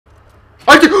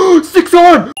I did 6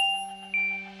 on!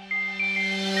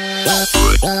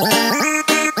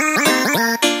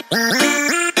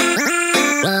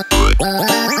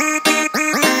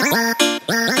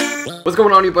 What's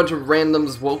going on, you bunch of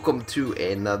randoms? Welcome to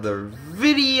another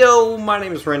video. My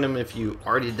name is Randumb, if you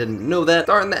already didn't know that.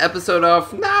 Starting the episode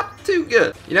off not too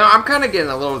good. You know, I'm kind of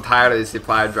getting a little tired of these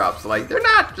supply drops. Like, they're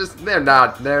not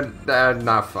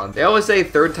fun. They always say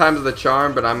third time's the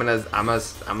charm, but I'm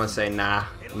gonna say nah.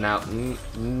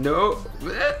 No.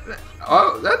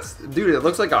 Oh, dude, it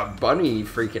looks like a bunny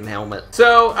freaking helmet.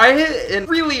 So, I hit a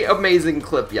really amazing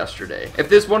clip yesterday. If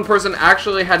this one person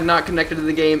actually had not connected to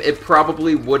the game, it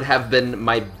probably would have been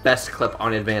my best clip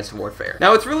on Advanced Warfare.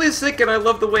 Now, it's really sick and I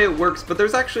love the way it works, but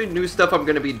there's actually new stuff I'm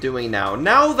gonna be doing now.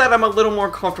 Now that I'm a little more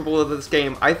comfortable with this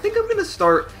game, I think I'm gonna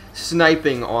start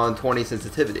sniping on 20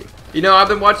 sensitivity. You know, I've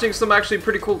been watching some actually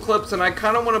pretty cool clips, and I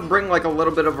kind of want to bring like a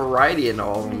little bit of variety in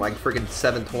all of them, like freaking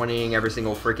 720ing every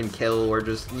single freaking kill, or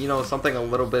just, you know, something a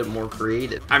little bit more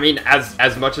creative. I mean,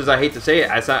 as much as I hate to say it,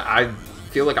 I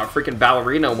feel like a freaking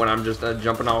ballerina when I'm just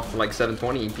jumping off like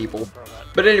 720 people.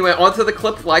 But anyway, onto the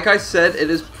clip. Like I said, it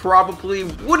is probably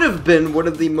would have been one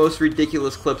of the most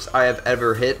ridiculous clips I have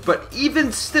ever hit, but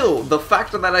even still, the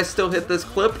fact that I still hit this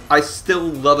clip, I still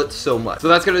love it so much. So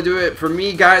that's gonna do it for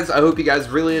me, guys. I hope you guys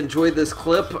really enjoyed this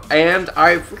clip, and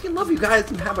I freaking love you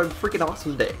guys, and have a freaking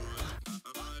awesome day.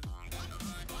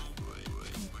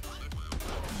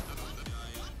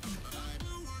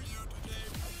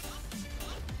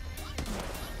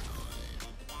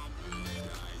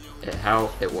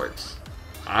 How it works.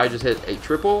 I just hit a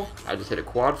triple, I just hit a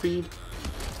quad feed,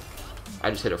 I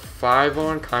just hit a 5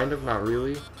 on, kind of, not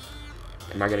really.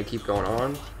 Am I gonna keep going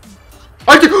on?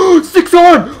 I did 6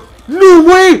 on! No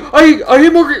way! I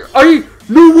hit more,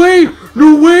 no way!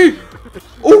 No way!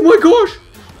 Oh my gosh!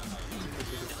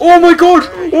 Oh my gosh!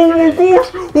 Oh my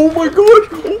gosh! Oh my gosh!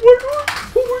 Oh my gosh!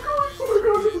 Oh my gosh! Oh my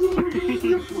gosh!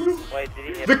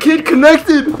 The kid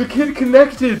connected! The kid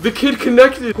connected! The kid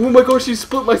connected! Oh my gosh, he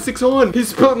split my 6 on! He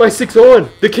split my 6 on!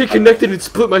 The kid connected and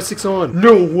split my 6 on!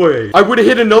 No way! I would have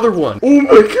hit another one! Oh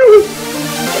my god!